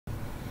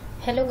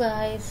Hello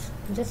guys,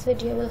 this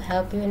video will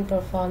help you in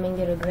performing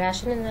the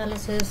regression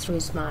analysis through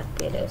smart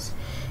playlists.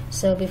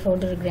 So before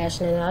the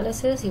regression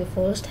analysis, you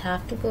first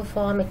have to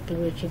perform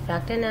exploratory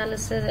factor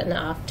analysis, and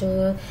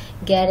after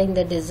getting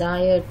the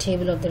desired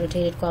table of the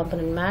rotated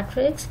component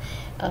matrix,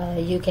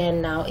 you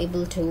can now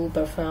able to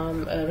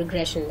perform a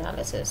regression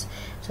analysis.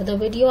 So the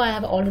video I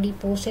have already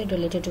posted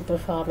related to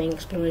performing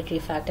exploratory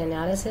factor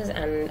analysis,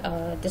 and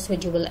this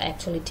video will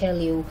actually tell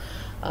you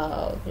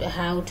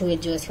how to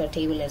adjust your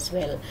table as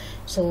well.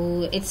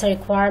 So it's a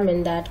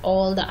requirement that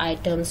all the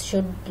items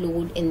should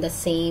load in the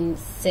same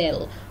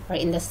cell or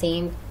in the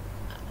same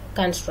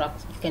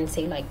construct, you can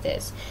say like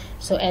this.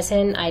 So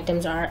SN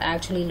items are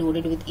actually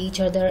loaded with each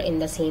other in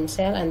the same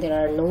cell, and there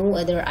are no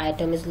other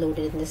item is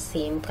loaded in the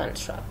same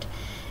construct.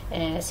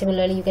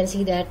 Similarly, you can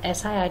see that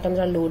SI items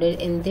are loaded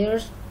in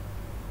their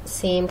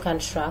same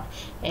construct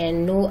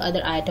and no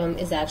other item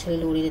is actually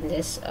loaded in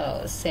this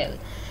cell.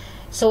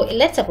 So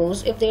let's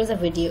suppose if there is a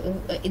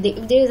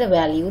if there is a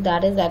value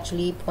that is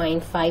actually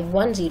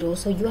 0.510,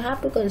 so you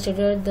have to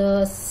consider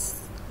the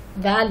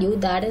value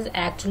that is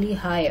actually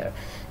higher.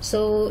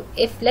 So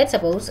if let's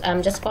suppose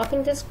I'm just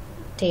copying this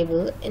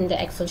table in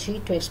the Excel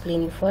sheet to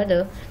explain you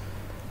further.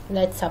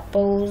 Let's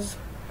suppose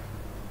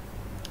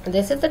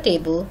this is the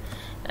table,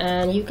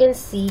 and you can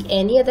see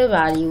any other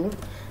value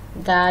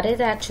that is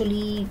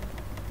actually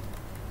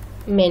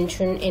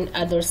mentioned in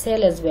other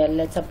cell as well.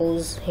 Let's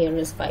suppose here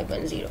is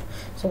 510.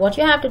 So what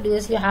you have to do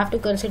is you have to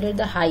consider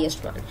the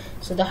highest one.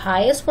 So the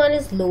highest one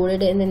is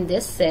loaded in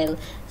this cell,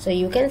 so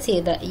you can say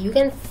that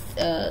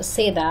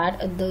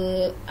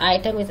the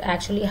item is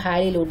actually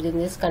highly loaded in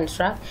this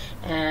construct,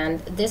 and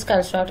this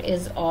construct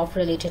is of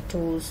related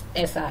to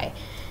SI,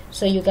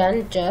 so you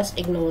can just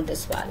ignore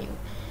this value.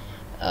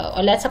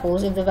 Or let's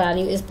suppose if the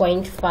value is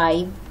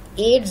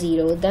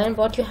 0.580, then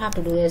what you have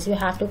to do is you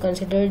have to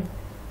consider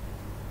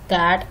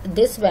that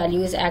this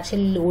value is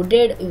actually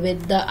loaded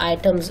with the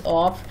items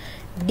of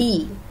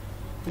D,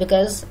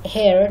 because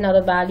here now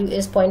the value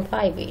is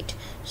 0.58,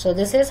 so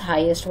this is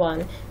highest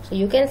one. So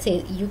you can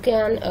say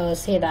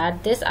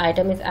that this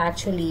item is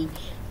actually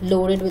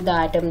loaded with the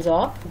items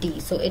of D,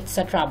 so it's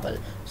a trouble.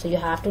 So you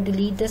have to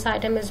delete this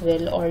item as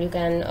well, or you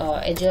can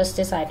adjust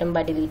this item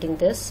by deleting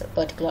this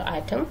particular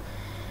item.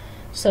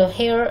 So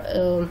here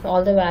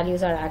all the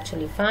values are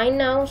actually fine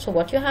now. So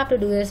what you have to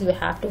do is you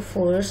have to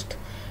first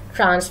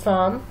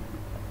transform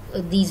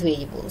these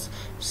variables.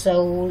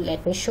 So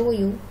let me show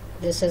you.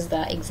 This is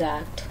the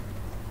exact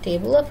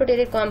table of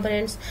rotated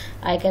components.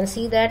 I can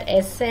see that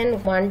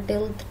SN 1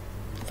 till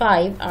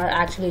 5 are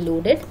actually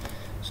loaded.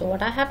 So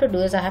what I have to do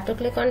is I have to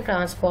click on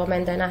transform,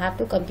 and then I have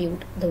to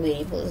compute the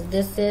variables.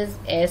 This is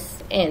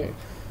SN,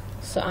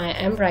 so I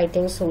am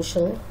writing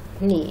social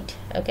need.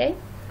 Okay,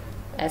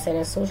 SN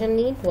is social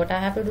need. What I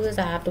have to do is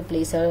I have to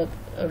place a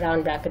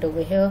round bracket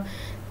over here,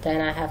 then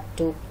I have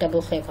to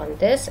double click on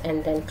this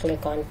and then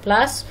click on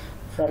plus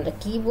from the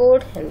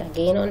keyboard, and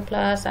again on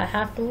plus. I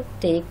have to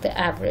take the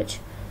average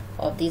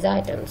of these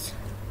items.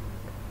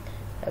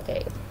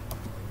 Okay,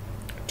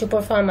 to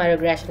perform my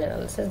regression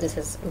analysis, this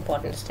is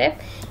important step.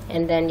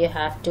 And then you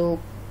have to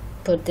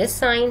put this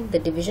sign, the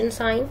division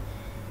sign,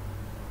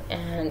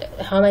 and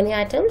how many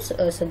items?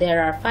 So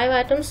there are 5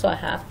 items, so I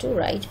have to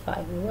write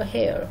 5 over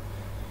here.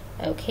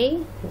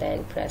 Okay,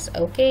 then press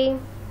OK.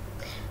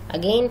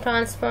 Again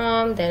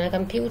transform, then a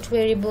compute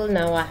variable.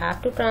 Now I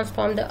have to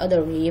transform the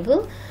other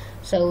variable.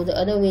 So the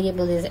other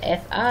variable is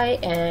SI,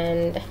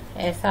 and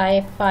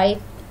SI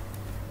 5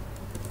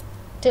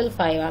 till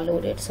 5 are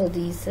loaded. So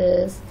this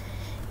is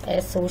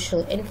a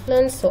social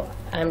influence, so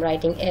I'm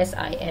writing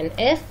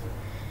SINF.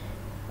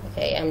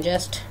 Okay, I'm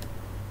just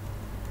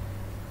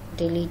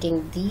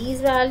deleting these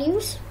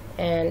values,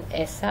 and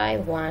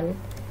SI1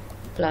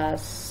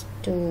 plus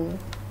 2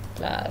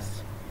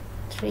 plus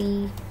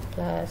 3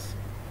 plus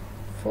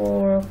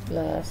 4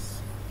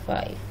 plus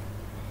 5,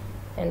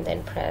 and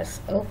then press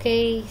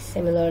OK.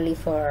 Similarly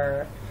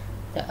for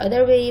the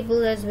other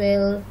variable as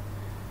well.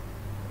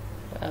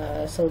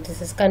 So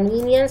this is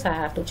convenience. I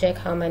have to check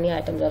how many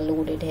items are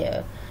loaded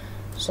here.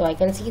 So I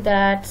can see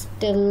that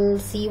still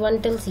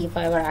C1 till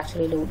C5 are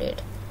actually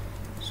loaded.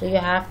 So you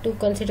have to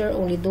consider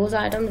only those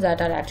items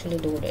that are actually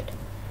loaded,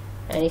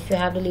 and if you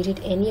have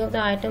deleted any of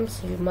the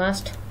items, you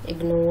must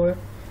ignore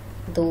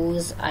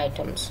those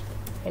items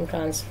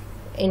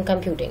in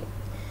computing.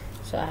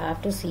 So I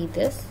have to see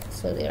this.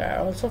 So there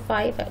are also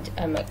 5.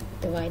 I'm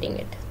dividing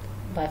it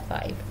by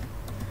 5.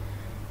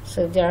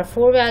 So if there are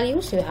 4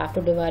 values, you have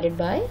to divide it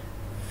by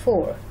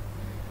 4.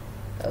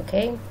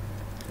 Okay,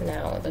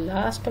 now the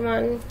last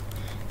one,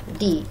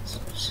 D.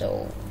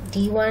 So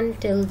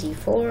D1 till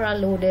D4 are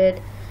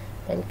loaded.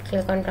 Then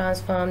click on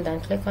transform,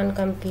 then click on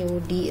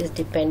compute. D is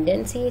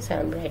dependency, so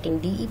I'm writing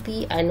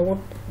DEP. I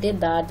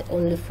noted that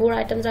only 4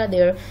 items are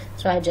there,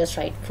 so I just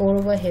write 4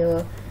 over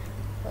here.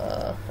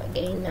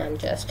 Again, I'm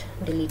just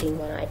deleting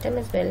one item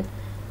as well,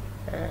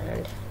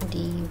 and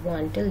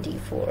D1 till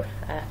D4.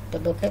 I have to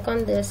double click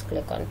on this,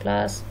 click on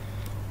plus,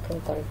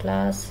 click on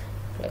plus,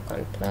 click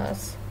on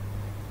plus,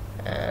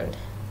 and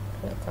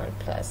click on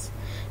plus.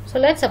 So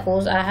let's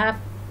suppose I have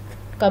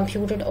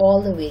computed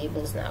all the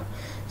variables now.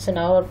 So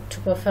now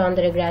to perform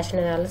the regression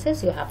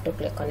analysis, you have to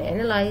click on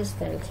analyze,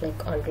 then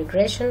click on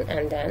regression,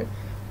 and then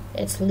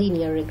it's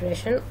linear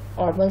regression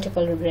or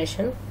multiple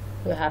regression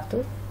you have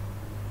to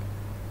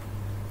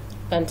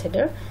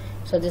consider.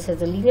 So this is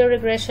the linear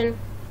regression.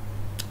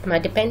 My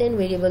dependent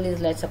variable is,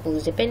 let's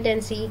suppose,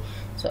 dependency.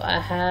 So I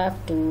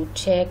have to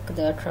check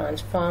the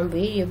transform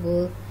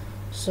variable.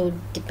 So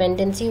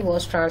dependency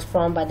was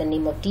transformed by the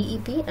name of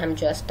DEP. I'm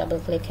just double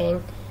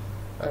clicking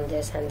on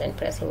this and then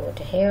pressing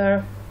over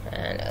here,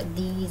 and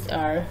these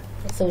are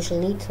social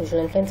needs, social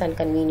influence, and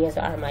convenience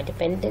are my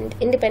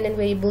independent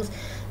variables.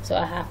 So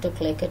I have to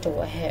click it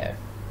over here.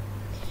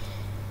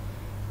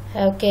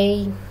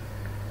 Okay,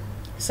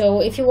 so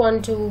if you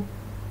want to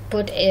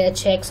put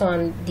checks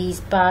on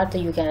these parts,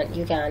 you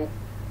can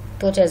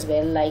put as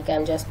well. Like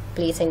I'm just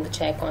placing the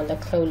check on the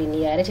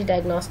collinearity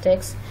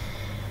diagnostics.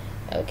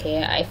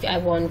 Okay, I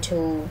want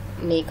to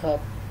make a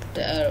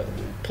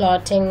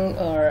plotting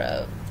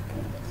or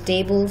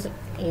tables,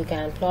 you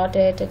can plot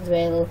it as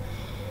well.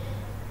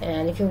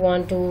 And if you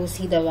want to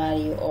see the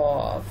value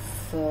of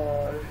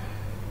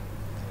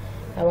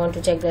I want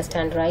to check the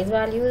standardized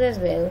values as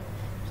well,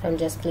 so I'm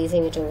just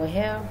placing it over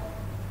here.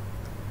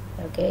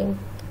 Okay,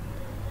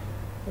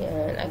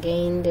 and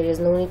again there is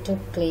no need to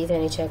place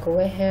any check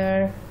over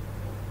here.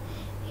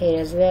 Here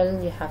as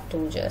well you have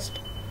to just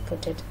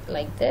put it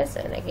like this,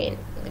 and again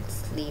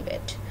let's leave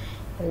it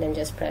and then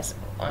just press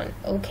on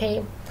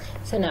OK.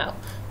 So now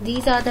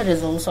these are the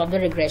results of the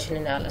regression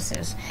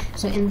analysis.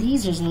 So in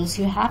these results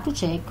you have to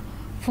check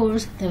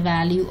first the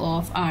value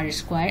of R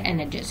square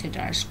and adjusted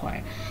R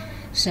square.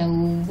 So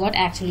what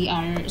actually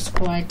R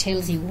square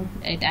tells you,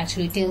 it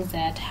actually tells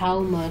that how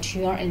much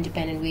your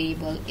independent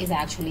variable is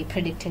actually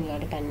predicting your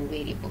dependent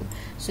variable.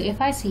 So if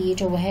I see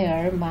it over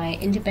here, my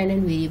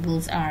independent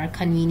variables are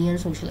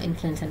convenience, social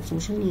influence, and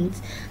social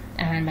needs,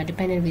 and my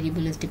dependent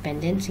variable is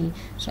dependency.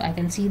 So I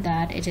can see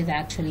that it is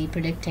actually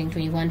predicting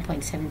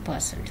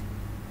 21.7%.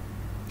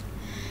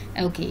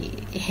 Okay,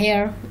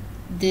 here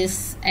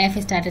this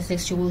F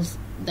statistics shows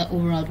the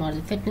overall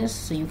model fitness,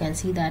 so you can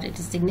see that it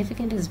is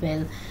significant as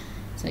well,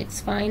 so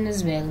it's fine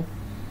as well.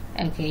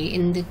 Okay,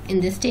 in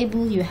this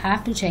table you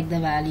have to check the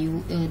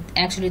value.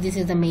 Actually this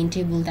is the main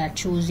table that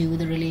shows you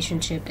the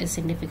relationship is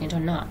significant or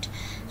not.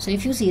 So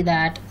if you see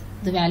that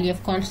the value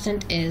of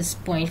constant is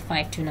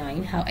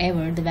 0.529,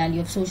 however the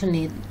value of social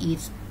need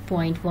is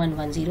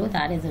 0.110,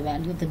 that is the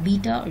value of the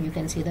beta, or you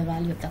can say the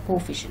value of the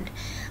coefficient.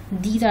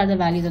 These are the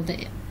values of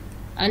the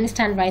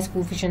unstandardized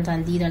coefficients,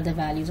 and these are the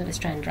values of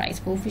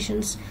standardized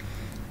coefficients.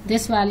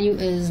 This value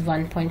is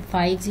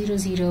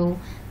 1.500,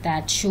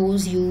 that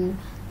shows you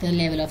the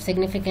level of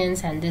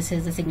significance, and this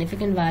is the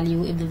significant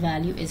value. If the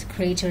value is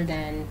greater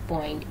than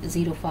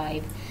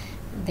 0.05,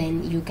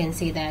 then you can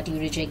say that you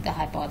reject the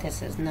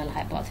hypothesis, null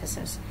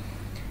hypothesis.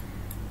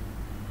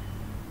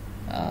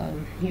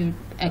 You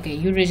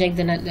reject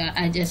the null.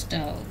 I just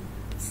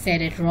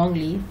said it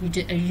wrongly.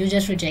 You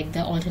just reject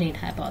the alternate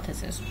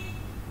hypothesis.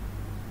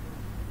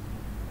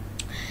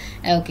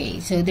 Okay,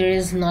 so there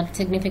is not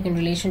significant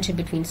relationship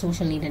between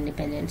social need and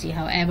dependency.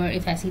 However,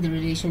 if I see the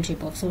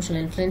relationship of social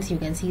influence, you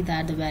can see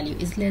that the value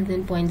is less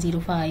than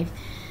 0.05.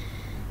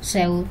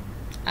 So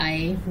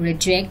I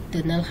reject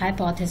the null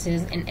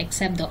hypothesis and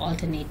accept the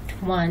alternate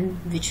one,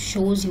 which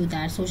shows you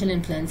that social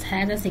influence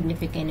has a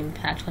significant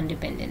impact on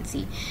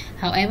dependency.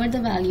 However,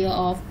 the value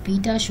of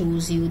beta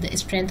shows you the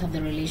strength of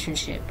the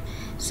relationship.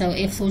 So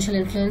if social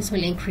influence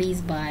will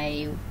increase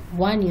by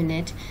 1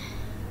 unit,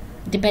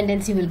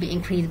 dependency will be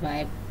increased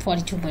by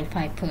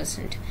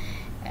 42.5%.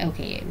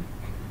 Okay,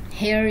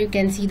 here you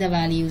can see the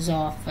values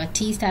of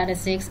T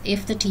statistics.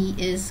 If the T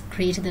is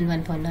greater than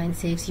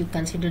 1.96, you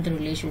consider the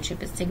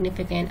relationship is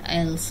significant,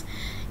 else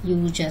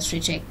you just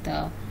reject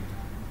the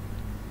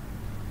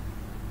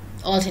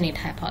alternate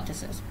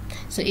hypothesis.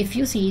 So if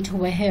you see it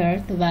over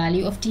here, the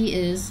value of T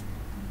is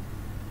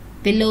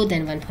below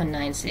than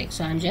 1.96,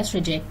 so I'm just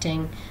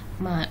rejecting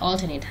my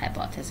alternate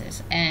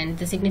hypothesis, and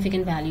the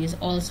significant value is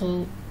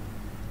also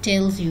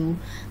tells you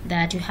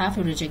that you have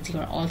to reject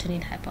your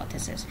alternate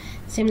hypothesis.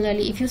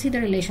 Similarly, if you see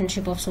the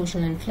relationship of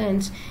social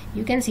influence,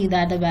 you can see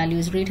that the value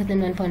is greater than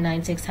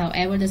 1.96,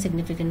 however the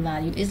significant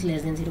value is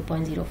less than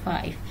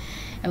 0.05.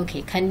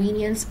 Okay,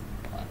 convenience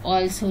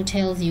also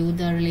tells you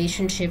the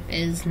relationship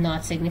is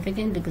not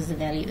significant because the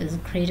value is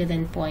greater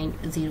than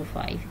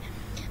 0.05.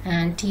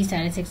 And T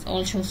statistics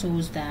also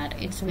shows that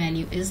its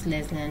value is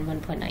less than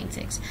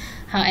 1.96.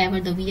 However,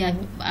 the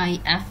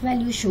VIF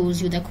value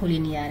shows you the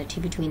collinearity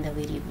between the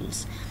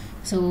variables.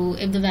 So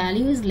if the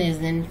value is less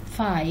than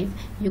 5,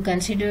 you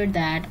consider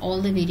that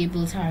all the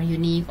variables are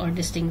unique or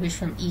distinguished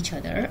from each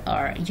other,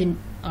 or you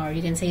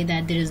can say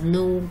that there is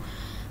no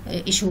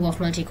issue of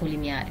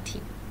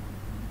multicollinearity.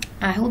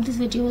 I hope this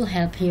video will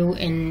help you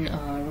in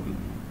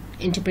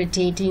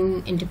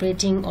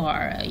interpreting,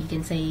 or you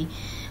can say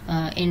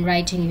in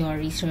writing your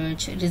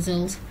research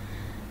results.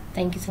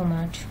 Thank you so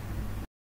much.